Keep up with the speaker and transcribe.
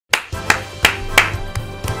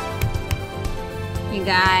You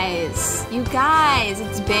guys,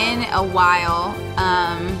 it's been a while.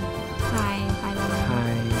 Hi.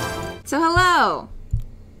 So hello.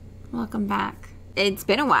 Welcome back. It's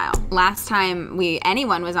been a while. Last time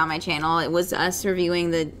anyone was on my channel, it was us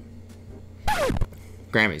reviewing the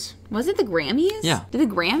Grammys. Was it the Grammys? Yeah. Did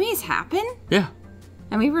the Grammys happen? Yeah.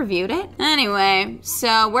 And we reviewed it? Anyway,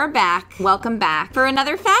 so we're back. Welcome back for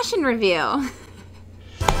another fashion review.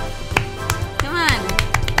 Come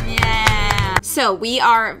on. Yeah. So we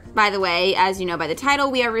are, by the way, as you know by the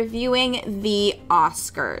title, we are reviewing the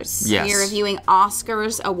Oscars. Yes. We are reviewing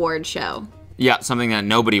Oscars award show. Yeah, something that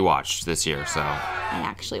nobody watched this year, so. I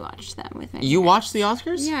actually watched them with my You parents. watched the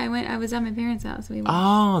Oscars? Yeah, I was at my parents' house. We watched.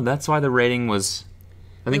 Oh, that's why the rating was,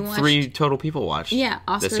 I think watched- 3 total people watched. Yeah,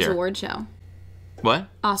 this Oscars year. award show. What?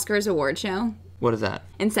 Oscars award show. What is that?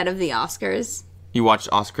 Instead of the Oscars. You watched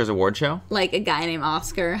Oscars award show? Like a guy named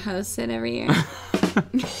Oscar hosts it every year.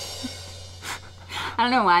 I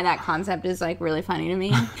don't know why that concept is like really funny to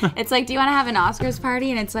me. It's like, do you want to have an Oscars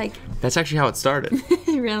party? And it's like, That's actually how it started.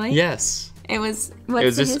 really? Yes. It was. It What's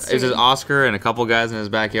was the just history? it was Oscar and a couple guys in his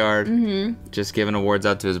backyard, just giving awards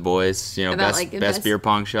out to his boys. You know, About, best like, the best best- beer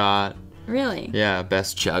pong shot. Really? Yeah,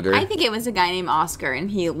 best chugger. I think it was a guy named Oscar, and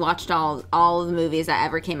he watched all of the movies that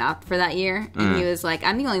ever came out for that year, and he was like,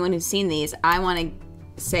 "I'm the only one who's seen these. I want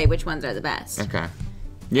to say which ones are the best." Okay.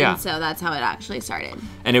 Yeah. And so that's how it actually started.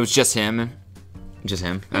 And it was just him at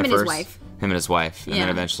Him and his first. wife. Him and his wife. And Yeah. then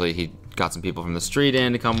eventually he got some people from the street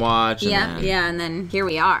in to come watch. And Yeah, then yeah, and then here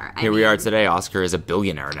we are. Here we are today. Oscar is a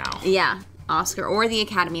billionaire now. Yeah, Oscar or the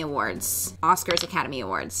Academy Awards. Oscars Academy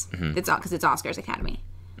Awards. It's all because it's Oscars Academy.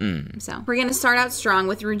 So we're gonna start out strong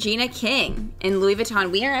with Regina King in Louis Vuitton.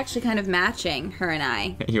 We are actually kind of matching, her and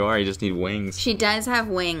I. You are. You just need wings. She does have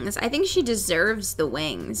wings. I think she deserves the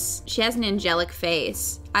wings. She has an angelic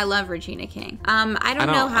face. I love Regina King. I don't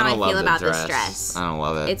know how I love feel the about this dress. I don't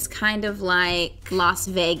love it. It's kind of like Las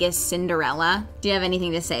Vegas Cinderella. Do you have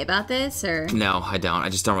anything to say about this, or? No, I don't. I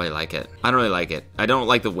just don't really like it. I don't really like it. I don't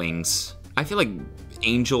like the wings. I feel like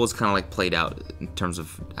Angel is kind of like played out in terms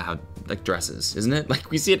of how like dresses, isn't it? Like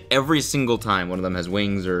we see it every single time one of them has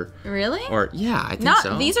wings or Really? or yeah, I think Not.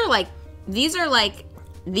 so. These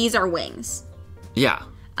are wings. Yeah.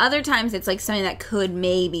 Other times it's like something that could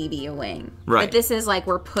maybe be a wing. Right. But this is like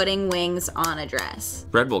we're putting wings on a dress.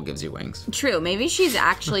 Red Bull gives you wings. True. Maybe she's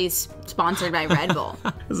actually sponsored by Red Bull.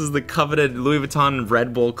 This is the coveted Louis Vuitton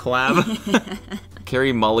Red Bull collab.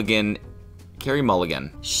 Carrie Mulligan.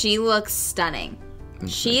 She looks stunning.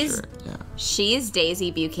 She's Sure, yeah. she's Daisy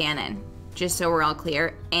Buchanan, just so we're all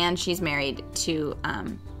clear, and she's married to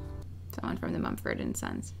someone from the Mumford and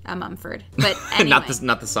Sons. Mumford, but anyway.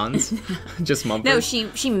 not the Sons, just Mumford. No,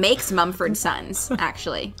 she makes Mumford Sons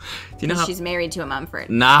actually. Do you know how? She's married to a Mumford.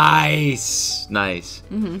 Nice.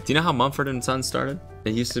 Do you know how Mumford and Sons started?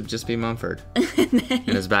 It used to just be Mumford in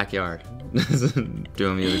his backyard,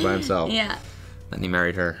 doing music by himself. Yeah. Then he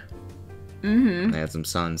married her. They had some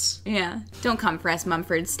sons. Yeah. Don't come for us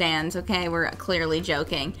Mumford stands, okay? We're clearly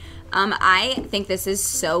joking. I think this is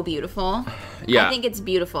so beautiful. Yeah. I think it's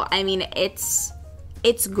beautiful. I mean, it's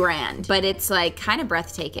grand, but it's like kind of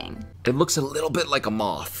breathtaking. It looks a little bit like a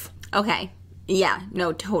moth. Okay. Yeah,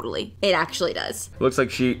 no, totally. It actually does. It looks like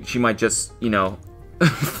she might just,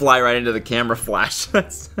 fly right into the camera flash.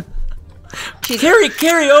 Carrie,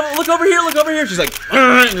 oh, look over here. She's like,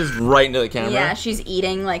 and just right into the camera. Yeah, she's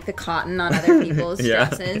eating like the cotton on other people's Yeah.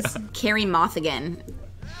 dresses. Carrie Mothigan.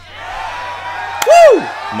 Woo!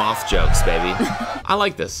 Moth jokes, baby. I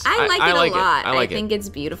like this. I like it a lot. I like it. think it's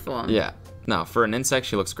beautiful. Yeah. No, for an insect,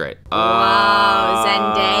 she looks great. Whoa,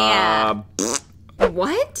 Zendaya.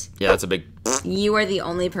 What? Yeah, that's a big. You are the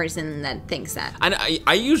only person that thinks that.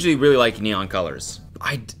 I usually really like neon colors.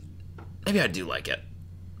 Maybe I do like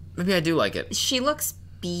it. She looks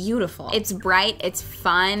beautiful. It's bright, it's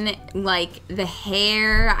fun, like the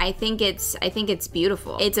hair, I think it's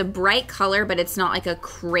beautiful. It's a bright color, but it's not like a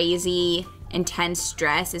crazy intense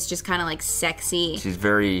dress. It's just kind of like sexy. She's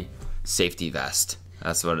very safety vest.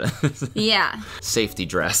 That's what it is. Yeah. Safety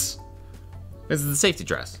dress. This is the safety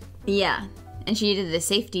dress. Yeah. And she did the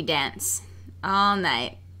safety dance all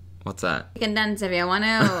night. What's that? You can dance if you want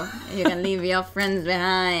to. You can leave your friends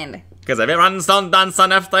behind. Because everyone's don't dance,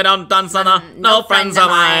 and if they don't dance, no friends of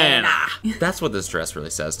mine. That's what this dress really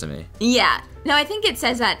says to me. Yeah. No, I think it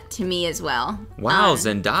says that to me as well. Wow,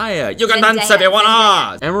 Zendaya. You can dance if you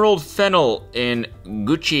wanna. Emerald Fennel in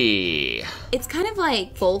Gucci. It's kind of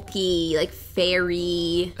like folky, like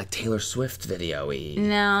fairy. A Taylor Swift video-y.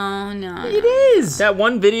 No. It is. That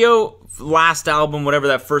one video last album, whatever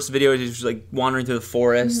that first video is, she's like wandering through the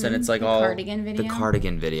forest, and it's like all cardigan video. The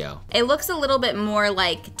cardigan video. It looks a little bit more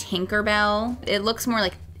like Tinkerbell. It looks more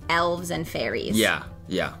like elves and fairies. Yeah,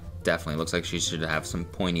 definitely. Looks like she should have some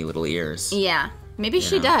pointy little ears. Yeah, maybe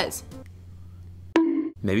she does.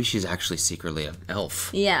 Maybe she's actually secretly an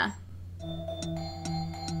elf. Yeah.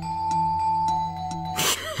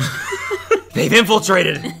 They've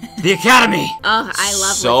infiltrated the academy. Oh, I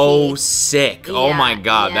love so sick. Yeah, oh my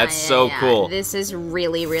god, that's so cool. This is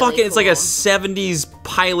really, really Fucking, cool. it's like a 70s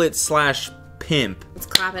pilot / pimp. Let's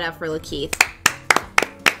clap it up for Lakeith.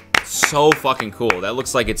 So fucking cool. That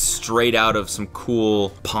looks like it's straight out of some cool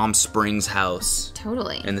Palm Springs house.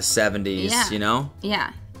 Totally. In the 70s, you know?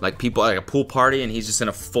 Yeah. Like people, like a pool party, and he's just in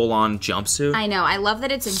a full-on jumpsuit. I know. I love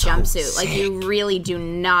that it's a jumpsuit. Like, you really do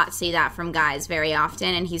not see that from guys very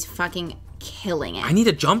often, and he's fucking killing it. I need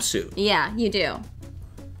a jumpsuit. Yeah, you do.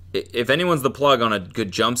 If anyone's the plug on a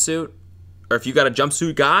good jumpsuit, or if you got a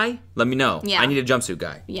jumpsuit guy, let me know. Yeah. I need a jumpsuit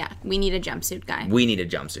guy. Yeah, we need a jumpsuit guy. We need a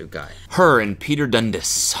jumpsuit guy. Her and Peter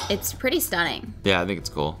Dundas. It's pretty stunning. Yeah, I think it's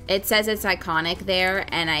cool. It says it's iconic there,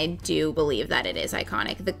 and I do believe that it is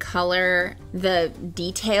iconic. The color, the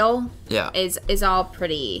detail is all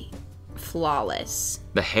pretty flawless.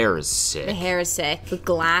 The hair is sick. The hair is sick. The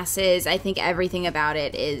glasses, I think everything about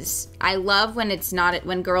it is... I love when it's not...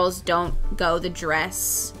 when girls don't go the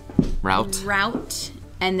dress route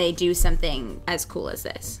and they do something as cool as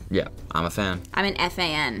this. Yeah, I'm a fan. I'm an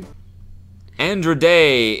FAN. Andra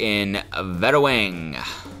Day in Vera Wang.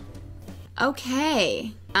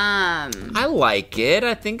 Okay. I like it.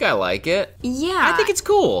 I think I like it. Yeah. I think it's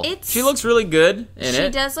cool. She looks really good in it. She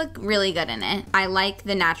does look really good in it. I like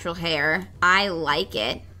the natural hair. I like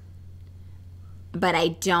it. But I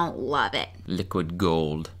don't love it. Liquid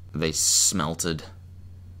gold. They smelted.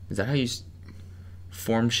 Is that how you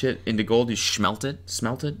form shit into gold? You smelt it?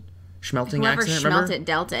 Smelted? Schmelting Whoever accident, smelt remember? it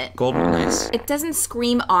dealt it. Gold, nice. It doesn't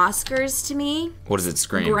scream Oscars to me. What does it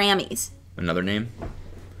scream? Grammys. Another name?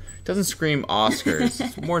 It doesn't scream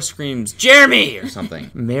Oscars. It more screams Jeremy or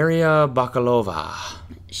something. Maria Bakalova.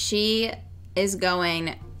 She is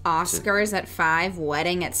going Oscars at 5,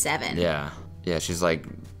 wedding at 7. Yeah. Yeah, she's like,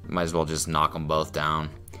 might as well just knock them both down.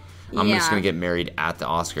 I'm just going to get married at the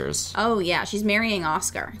Oscars. Oh, yeah. She's marrying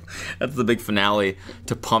Oscar. That's the big finale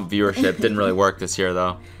to pump viewership. Didn't really work this year,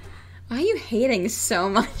 though. Why are you hating so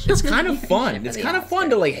much? It's kind of fun. It's kind of fun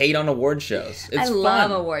to like hate on award shows. It's I fun.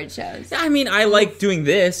 love award shows. I mean, I like doing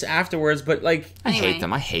this afterwards, but like, I Anyway. hate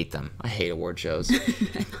them. I hate them. I hate award shows.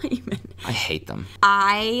 I hate them.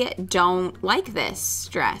 I don't like this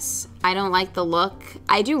dress. I don't like the look.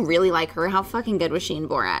 I do really like her. How fucking good was she in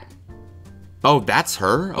Borat? Oh, that's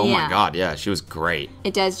her? Oh Yeah. my god, yeah, she was great.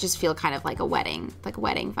 It does just feel kind of like a wedding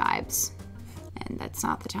vibes. And that's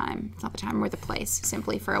not the time. It's not the time or the place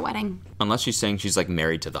simply for a wedding. Unless she's saying she's like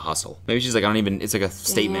married to the hustle. Maybe she's like, it's like a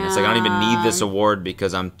statement. It's like, I don't even need this award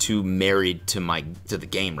because I'm too married to the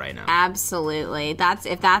game right now. Absolutely.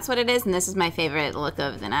 If that's what it is, and this is my favorite look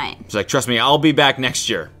of the night. She's like, trust me, I'll be back next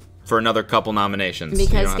year for another couple nominations.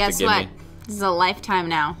 Because guess what? This is a lifetime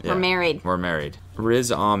now. Yeah, We're married. We're married.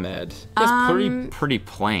 Riz Ahmed. That's pretty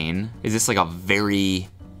plain. Is this like a very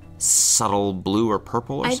subtle blue or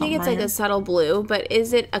purple or something? I think it's like a subtle blue, but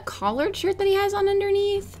is it a collared shirt that he has on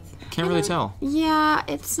underneath? Can't really tell. Yeah,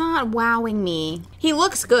 it's not wowing me. He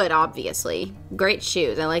looks good, obviously. Great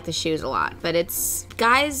shoes. I like the shoes a lot. But it's,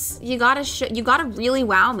 guys, you gotta really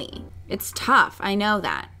wow me. It's tough. I know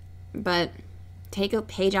that. But take a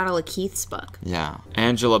page out of Lakeith's book. Yeah.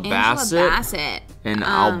 Angela Bassett. In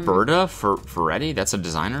Alberta Ferretti. That's a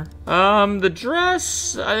designer. The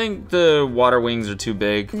dress, I think the water wings are too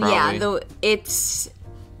big, probably. Yeah,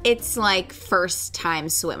 it's like first time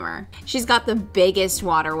swimmer. She's got the biggest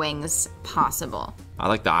water wings possible. I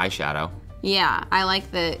like the eyeshadow. Yeah, I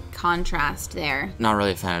like the contrast there. Not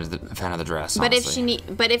really a fan of the dress, honestly.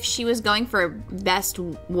 But if she was going for best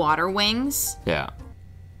water wings, yeah,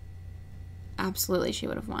 absolutely she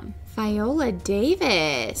would have won. Viola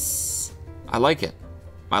Davis. I like it.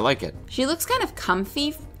 I like it. She looks kind of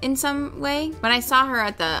comfy in some way. When I saw her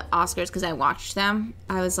at the Oscars, because I watched them,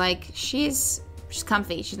 I was like, she's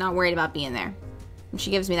comfy. She's not worried about being there. And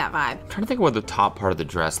she gives me that vibe. I'm trying to think of what the top part of the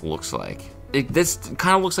dress looks like. This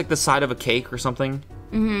kind of looks like the side of a cake or something.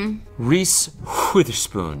 Mm-hmm. Reese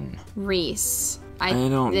Witherspoon. Reese. I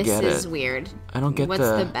don't get it. This is weird. I don't get What's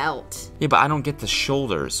the belt? Yeah, but I don't get the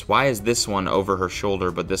shoulders. Why is this one over her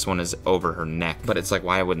shoulder, but this one is over her neck? But it's like,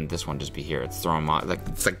 why wouldn't this one just be here? It's throwing my,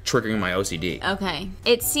 it's like triggering my OCD. Okay.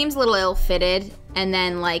 It seems a little ill-fitted, and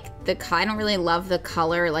then like I don't really love the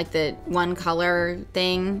color, like the one color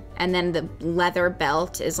thing, and then the leather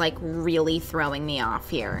belt is like really throwing me off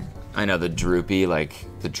here. I know, the droopy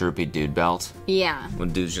dude belt. Yeah.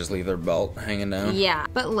 When dudes just leave their belt hanging down. Yeah.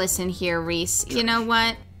 But listen here, Reese. You know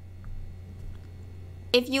what?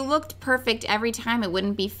 If you looked perfect every time, it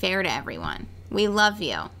wouldn't be fair to everyone. We love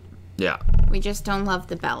you. Yeah. We just don't love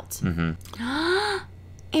the belt.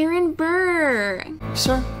 Aaron Burr.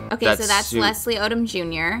 Sure. Okay, so that's Leslie Odom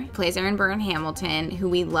Jr. Plays Aaron Burr in Hamilton, who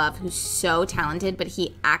we love, who's so talented, but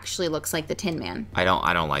he actually looks like the Tin Man. I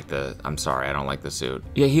don't like the, I'm sorry, I don't like the suit.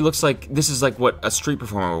 Yeah, he looks like, this is like what a street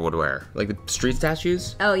performer would wear. Like the street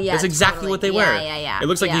statues? Oh, yeah. That's exactly what they wear. Yeah. It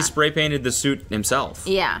looks like he spray painted the suit himself.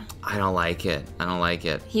 Yeah. I don't like it. I don't like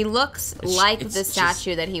it. He looks like the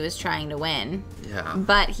statue that he was trying to win. Yeah.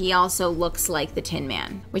 But he also looks like the Tin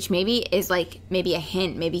Man, which maybe is like, maybe a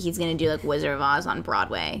hint. Maybe he's gonna do like Wizard of Oz on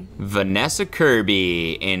Broadway. Vanessa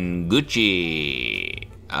Kirby in Gucci.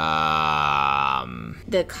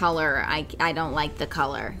 The color, I don't like the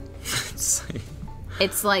color.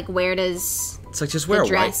 It's like, where does it's like, just wear the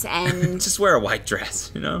dress end? Just wear a white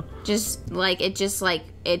dress, you know? Just like, it's just not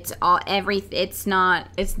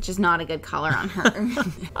a good color on her.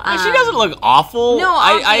 She doesn't look awful. No,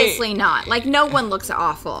 obviously not. Like, no one looks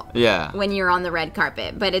awful. Yeah. When you're on the red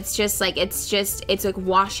carpet, but it's like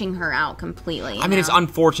washing her out completely. I mean, it's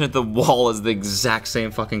unfortunate the wall is the exact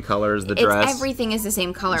same fucking color as the dress. Everything is the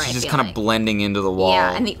same color. She's just kind of blending into the wall.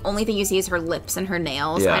 Yeah, and the only thing you see is her lips and her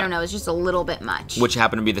nails. Yeah. I don't know. It's just a little bit much. Which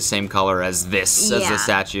happen to be the same color as as the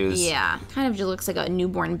statues. Yeah, kind of just looks like a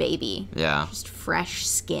newborn baby. Yeah. Just fresh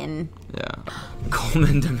skin. Yeah.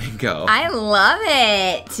 Coleman Domingo. I love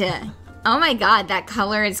it. Oh my god, that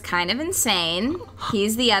color is kind of insane.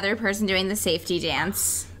 He's the other person doing the safety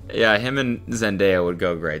dance. Yeah, him and Zendaya would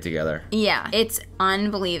go great together. Yeah, it's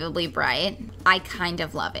unbelievably bright. I kind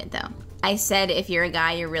of love it though. I said if you're a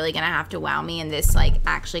guy, you're really gonna have to wow me, and this like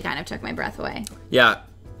actually kind of took my breath away. Yeah,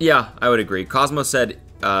 I would agree. Cosmo said,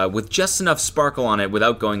 with just enough sparkle on it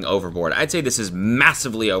without going overboard. I'd say this is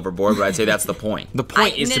massively overboard, but I'd say that's the point. The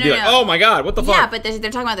point is to be like, oh my god, what the fuck? Yeah, but they're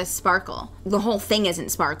talking about the sparkle. The whole thing isn't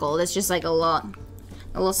sparkle. It's just like a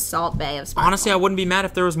little salt bay of sparkle. Honestly, I wouldn't be mad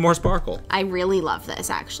if there was more sparkle. I really love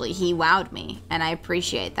this, actually. He wowed me, and I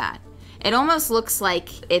appreciate that. It almost looks like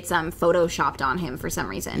it's photoshopped on him for some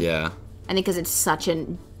reason. Yeah. I think because it's such a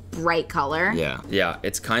bright color. Yeah.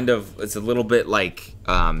 It's a little bit like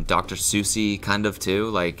Dr. Seussy kind of too,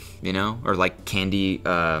 like, you know, or like Candy.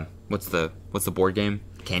 What's the board game?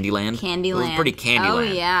 Candyland. Candyland. It was pretty Candyland. Oh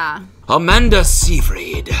yeah. Amanda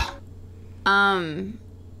Seyfried.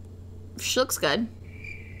 She looks good.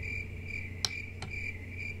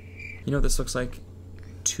 You know what this looks like?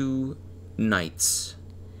 Two knights.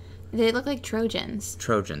 They look like Trojans.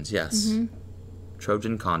 Trojans, yes. Mm-hmm.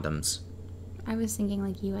 Trojan condoms. I was thinking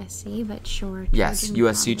like USC, but sure. Yes,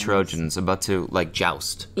 USC Trojans about to like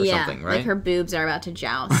joust or something, right? Like her boobs are about to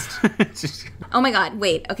joust. Oh my god,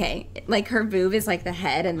 wait, okay. Like her boob is like the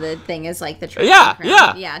head and the thing is like the Trojan crown.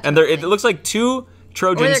 Yeah, totally. And it looks like two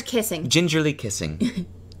Trojans. Or they're kissing. Gingerly kissing.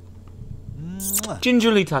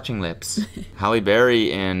 Gingerly touching lips. Halle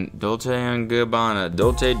Berry in Dolce & Gabbana.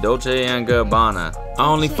 Dolce & Gabbana. I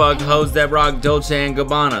only fuck hoes that rock Dolce &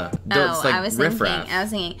 Gabbana. I was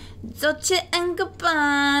thinking Dolce &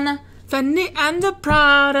 Gabbana. Fanny and the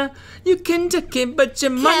Prada. You can take it, but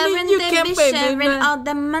your money you can't pay. Sharing all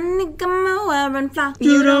the money, come on, and fly.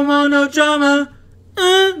 You don't want no drama.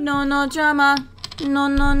 No drama.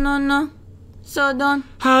 No. So done.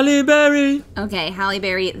 Halle Berry. Okay, Halle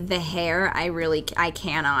Berry, the hair, I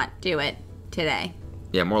cannot do it today.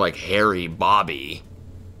 Yeah, more like Harry Bobby.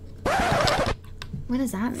 What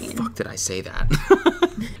does that mean? Fuck did I say that?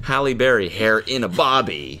 Halle Berry, hair in a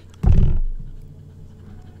bobby.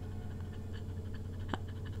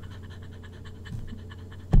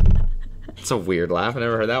 It's a weird laugh. I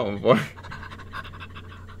never heard that one before.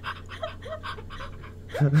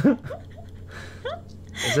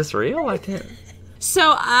 Is this real? I can't.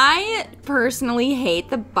 So I personally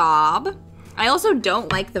hate the bob. I also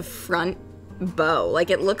don't like the front bow.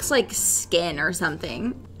 Like it looks like skin or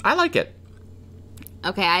something. I like it.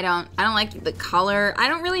 Okay, I don't like the color. I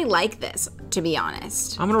don't really like this, to be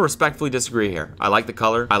honest. I'm gonna respectfully disagree here. I like the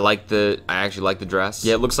color. I actually like the dress.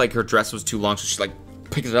 Yeah, it looks like her dress was too long, so she like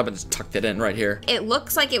picked it up and just tucked it in right here. It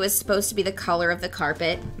looks like it was supposed to be the color of the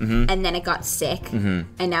carpet, and then it got sick, and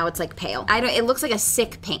now it's like pale. It looks like a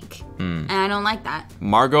sick pink, and I don't like that.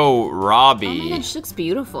 Margot Robbie. Oh my god, she looks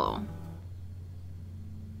beautiful.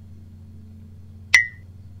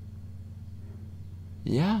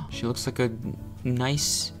 Yeah, she looks like a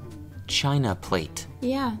nice china plate.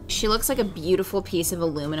 Yeah, she looks like a beautiful piece of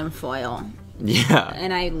aluminum foil. Yeah.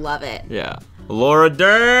 And I love it. Yeah. Laura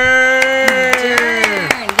Dern!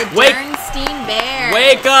 The Dernstein Bear.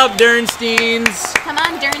 Wake up, Dernsteins. Come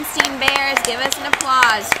on, Dernstein Bears, give us an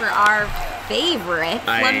applause for our favorite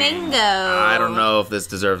flamingo. I don't know if this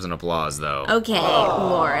deserves an applause, though. Okay,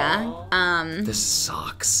 Laura. This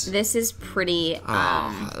sucks. This is pretty.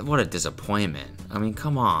 What a disappointment. I mean,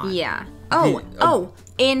 come on. Yeah.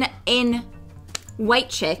 In White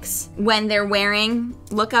Chicks, when they're wearing,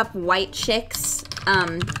 look up White Chicks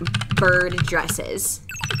bird dresses.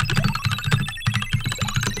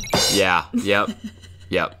 Yeah. Yep.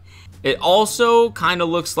 It also kind of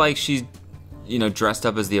looks like she's, dressed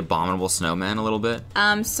up as the Abominable Snowman a little bit.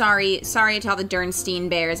 Sorry to all the Dernstein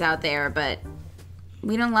Bears out there, but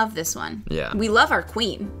we don't love this one. Yeah. We love our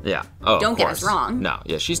queen. Yeah. Oh, don't get us wrong. No.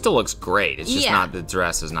 Yeah. She still looks great. It's just not the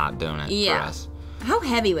dress is not doing it for us. How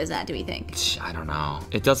heavy was that, do we think? I don't know.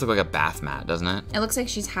 It does look like a bath mat, doesn't it? It looks like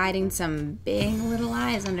she's hiding some big little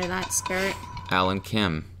eyes under that skirt. Alan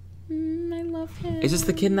Kim. I love him. Is this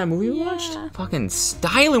the kid in that movie we watched? Fucking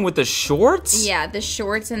styling with the shorts? Yeah, the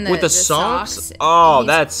shorts and with the socks. Oh,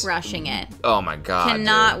 that's crushing it. Oh my god.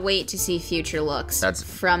 Cannot wait to see future looks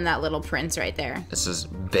from that little prince right there. This is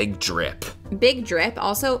big drip. Big drip.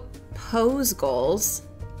 Also, pose goals.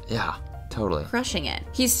 Yeah, totally. Crushing it.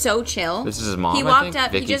 He's so chill. This is his mom. He walked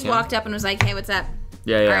up. He just walked up and was like, "Hey, what's up?"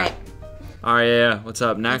 Yeah. All right. Yeah. What's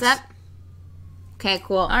up next? What's up? Okay,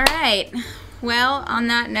 cool. All right. Well, on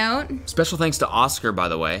that note, special thanks to Oscar, by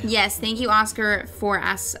the way. Yes, thank you, Oscar, for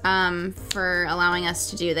allowing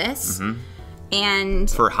us to do this, and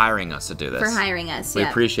for hiring us to do this. For hiring us, we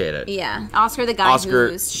appreciate it. Yeah, Oscar, the guy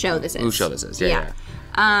whose show this is. Whose show this is? Yeah.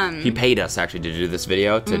 He paid us actually to do this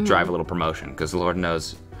video to drive a little promotion because Lord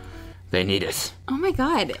knows they need it. Oh my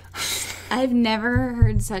god. I've never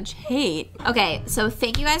heard such hate. Okay, so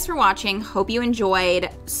thank you guys for watching. Hope you enjoyed.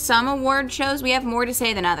 Some award shows, we have more to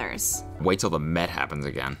say than others. Wait till the Met happens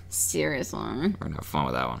again. Seriously. We're gonna have fun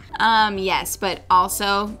with that one. Yes, but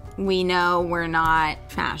also, we know we're not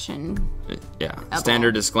fashion. Yeah,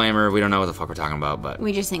 standard disclaimer, we don't know what the fuck we're talking about, but...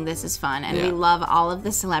 We just think this is fun, and we love all of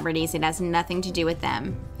the celebrities. It has nothing to do with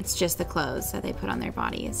them. It's just the clothes that they put on their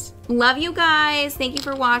bodies. Love you guys. Thank you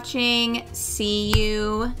for watching. See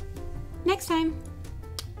you next time.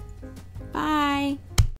 Bye.